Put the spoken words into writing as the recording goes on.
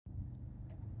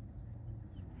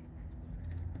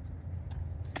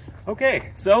Okay,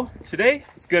 so today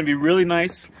it's going to be really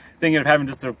nice. Thinking of having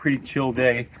just a pretty chill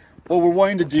day. What we're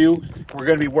wanting to do, we're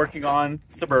going to be working on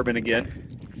Suburban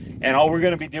again. And all we're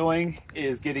going to be doing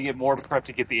is getting it more prepped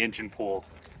to get the engine pulled.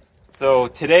 So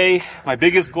today, my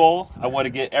biggest goal, I want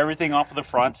to get everything off of the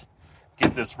front.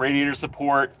 Get this radiator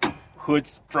support, hood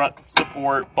strut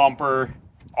support, bumper,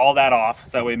 all that off.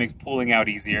 So that way it makes pulling out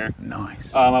easier.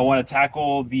 Nice. I want to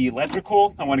tackle the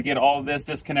electrical. I want to get all of this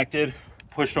disconnected,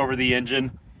 pushed over the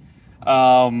engine.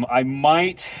 I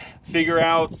might figure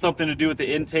out something to do with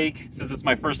the intake. Since it's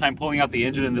my first time pulling out the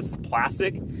engine and this is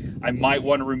plastic, I might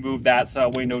want to remove that so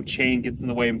that way no chain gets in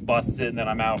the way and busts it, and then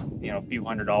I'm out, a few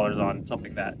 $100s on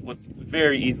something that was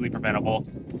very easily preventable.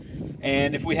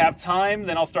 And if we have time,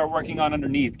 then I'll start working on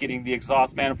underneath, getting the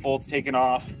exhaust manifolds taken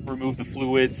off, remove the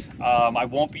fluids. I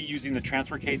won't be using the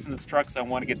transfer case in this truck, so I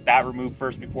want to get that removed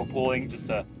first before pulling, just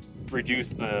to reduce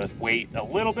the weight a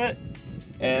little bit.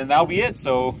 And that'll be it.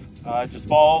 So just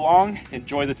follow along,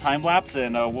 enjoy the time lapse,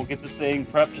 and we'll get this thing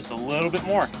prepped just a little bit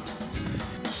more.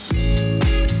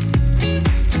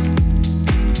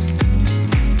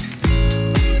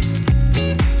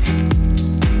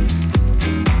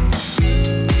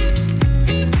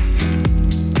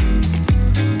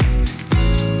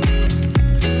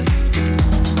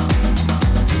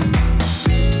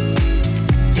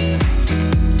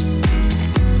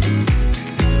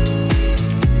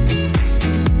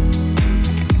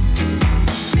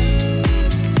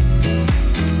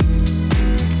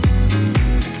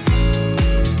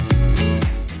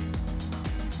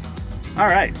 All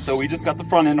right, so we just got the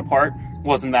front end apart.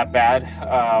 Wasn't that bad.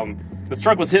 This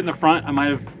truck was hitting the front. I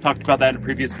might have talked about that in a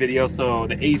previous video. So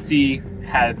the AC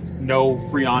had no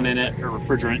Freon in it, or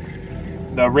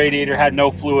refrigerant. The radiator had no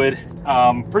fluid.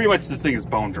 Pretty much this thing is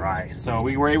bone dry. So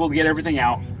we were able to get everything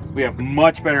out. We have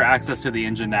much better access to the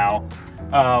engine now.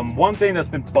 One thing that's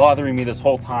been bothering me this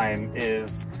whole time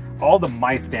is all the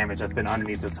mice damage that's been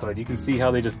underneath this hood. You can see how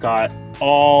they just got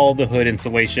all the hood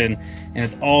insulation, and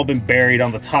it's all been buried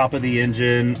on the top of the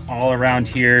engine, all around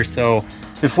here. So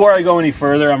before I go any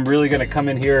further, I'm really gonna come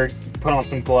in here, put on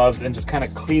some gloves, and just kind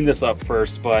of clean this up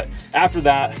first. But after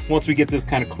that, once we get this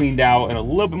kind of cleaned out and a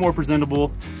little bit more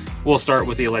presentable, we'll start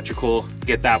with the electrical,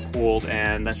 get that pulled,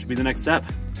 and that should be the next step.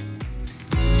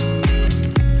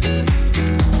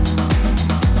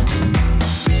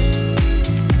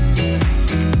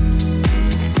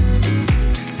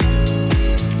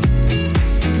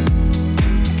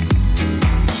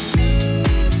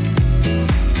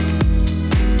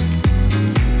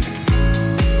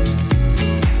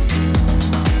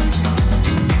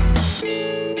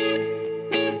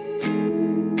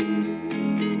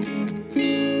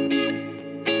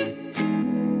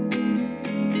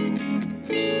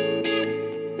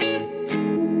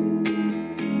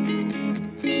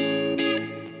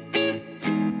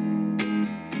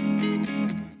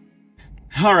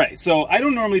 All right, so I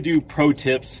don't normally do pro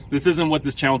tips. This isn't what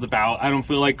this channel's about. I don't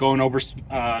feel like going over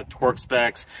torque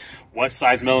specs, what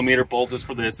size millimeter bolt is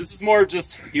for this. This is more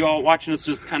just you all watching us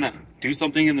just kind of do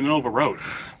something in the middle of a road.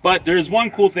 But there's one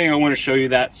cool thing I want to show you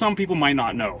that some people might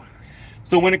not know.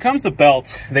 So when it comes to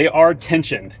belts, they are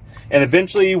tensioned. And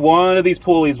eventually one of these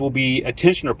pulleys will be a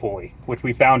tensioner pulley, which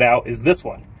we found out is this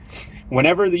one.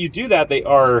 Whenever you do that, they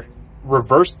are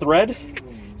reverse thread.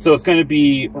 So it's going to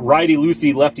be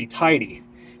righty-loosey, lefty-tighty.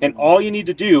 And all you need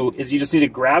to do is you just need to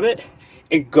grab it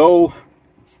and go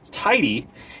tighty,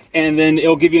 and then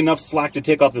it'll give you enough slack to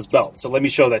take off this belt. So let me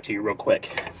show that to you real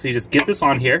quick. So you just get this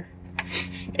on here,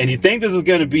 and you think this is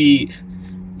gonna be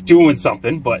doing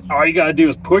something, but all you gotta do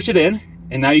is push it in,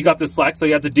 and now you got this slack. So all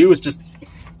you have to do is just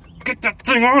get that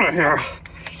thing out of here.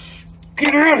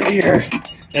 Get her out of here.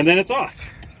 And then it's off.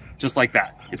 Just like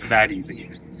that. It's that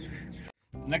easy.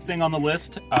 Next thing on the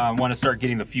list, I wanna start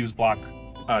getting the fuse block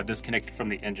disconnected from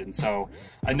the engine. So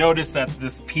I noticed that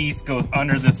this piece goes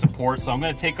under this support, so I'm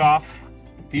going to take off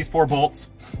these 4 bolts,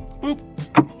 boop,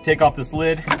 take off this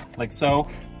lid like so,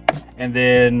 and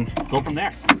then go from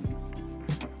there.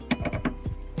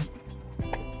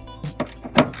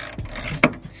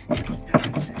 I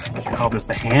should call this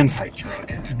the hand tight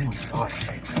trick. Oh my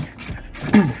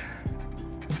gosh.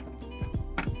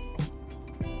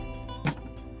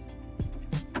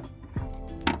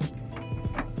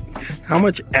 How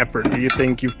much effort do you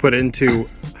think you've put into,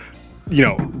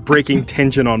 breaking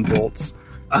tension on bolts?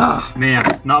 Ah, man,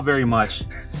 not very much.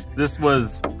 This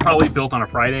was probably built on a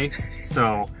Friday,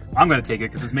 so I'm gonna take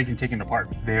it because it's making taking it apart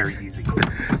very easy.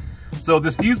 So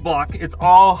this fuse block, it's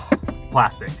all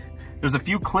plastic. There's a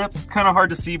few clips, it's kind of hard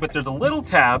to see, but there's a little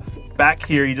tab back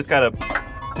here. You just gotta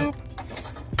boop,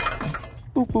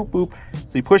 boop, boop, boop.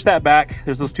 So you push that back,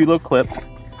 there's those 2 little clips.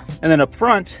 And then up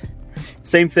front,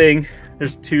 Same thing,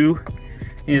 there's two,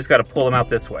 you just gotta pull them out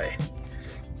this way.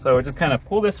 So just kind of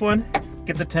pull this one,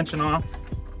 get the tension off,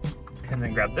 and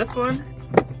then grab this one,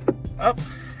 up,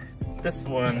 this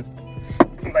one,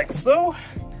 like so,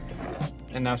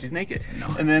 and now she's naked.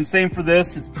 And then same for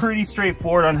this, it's pretty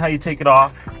straightforward on how you take it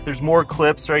off. There's more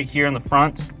clips right here in the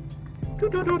front.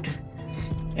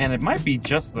 And it might be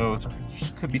just those, or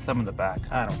could be some in the back,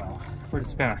 I don't know. We're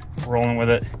just kind of rolling with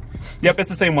it. Yep, it's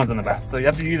the same ones in the back. So you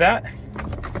have to do that.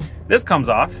 This comes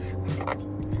off,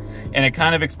 and it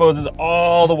kind of exposes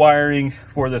all the wiring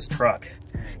for this truck.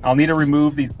 I'll need to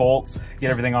remove these bolts, get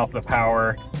everything off the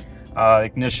power,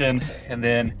 ignition, and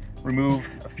then remove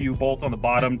a few bolts on the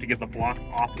bottom to get the blocks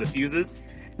off the fuses.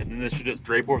 And then this should just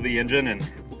drape over the engine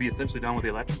and we'll be essentially done with the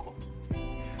electrical.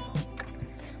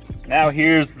 Now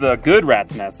here's the good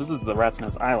rat's nest. This is the rat's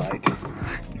nest I like.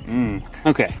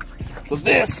 Okay, so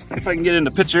this, if I can get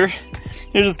into picture,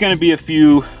 there's just gonna be a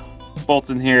few bolts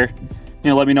in here. You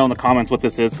know, let me know in the comments what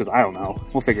this is, because I don't know.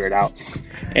 We'll figure it out.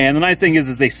 And the nice thing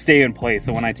is they stay in place.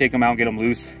 So when I take them out and get them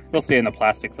loose, they'll stay in the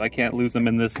plastic. So I can't lose them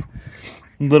in this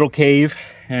little cave.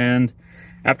 And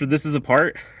after this is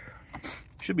apart,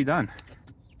 should be done.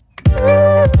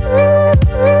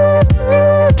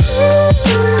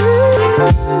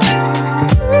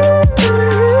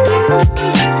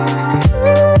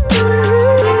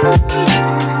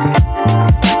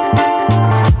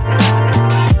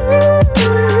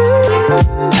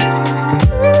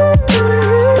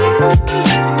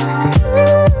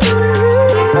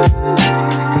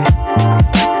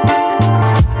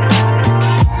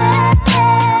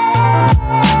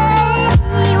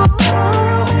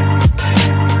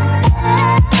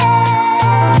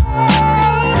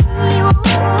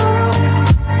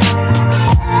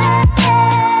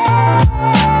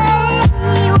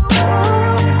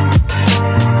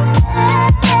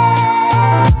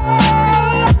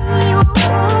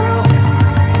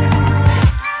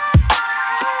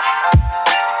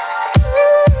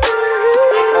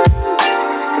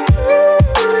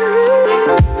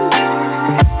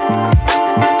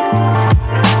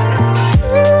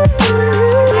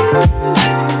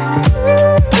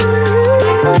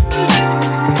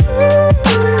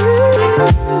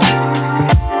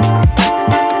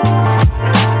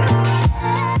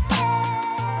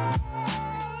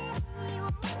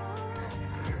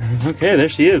 Okay, there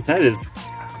she is. That is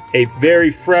a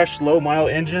very fresh, low-mile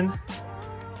engine.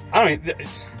 I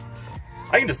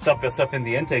can just stuff this stuff in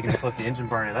the intake and just let the engine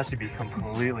burn it. That should be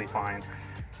completely fine.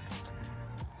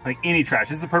 Like any trash,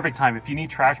 this is the perfect time. If you need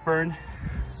trash burn,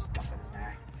 stuff it in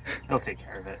there. They'll take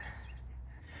care of it.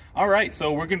 All right,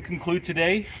 so we're gonna conclude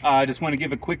today. I just want to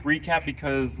give a quick recap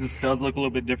because this does look a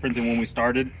little bit different than when we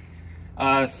started.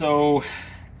 So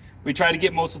we tried to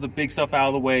get most of the big stuff out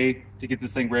of the way to get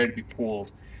this thing ready to be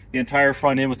pulled. The entire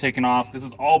front end was taken off. This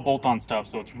is all bolt-on stuff,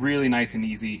 so it's really nice and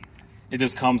easy. It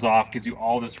just comes off, gives you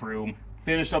all this room.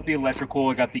 Finished up the electrical,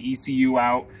 I got the ECU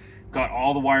out, got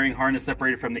all the wiring harness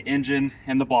separated from the engine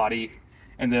and the body,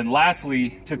 and then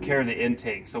lastly, took care of the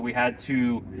intake. So we had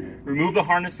to remove the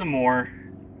harness some more,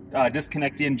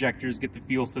 disconnect the injectors, get the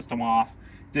fuel system off,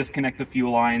 disconnect the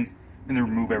fuel lines, and then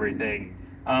remove everything.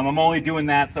 I'm only doing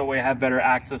that so I have better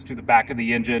access to the back of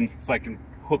the engine so I can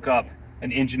hook up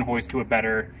an engine hoist to it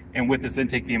better. And with this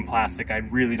intake being plastic, I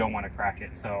really don't want to crack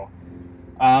it. So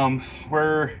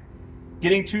we're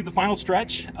getting to the final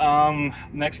stretch.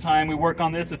 Next time we work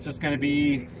on this, it's just going to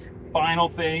be final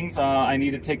things. I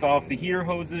need to take off the heater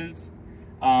hoses.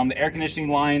 The air conditioning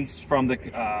lines from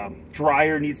the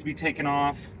dryer needs to be taken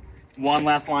off. One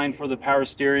last line for the power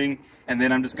steering. And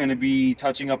then I'm just going to be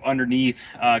touching up underneath,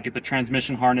 get the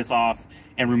transmission harness off,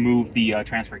 and remove the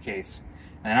transfer case.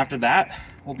 And after that,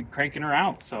 we'll be cranking her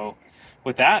out. So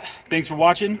with that, thanks for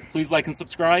watching. Please like and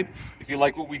subscribe. If you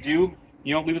like what we do,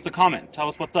 leave us a comment. Tell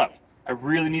us what's up. I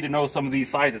really need to know some of these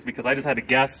sizes because I just had to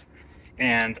guess,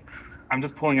 and I'm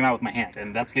just pulling them out with my hand,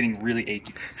 and that's getting really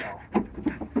achy. So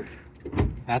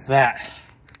that's that.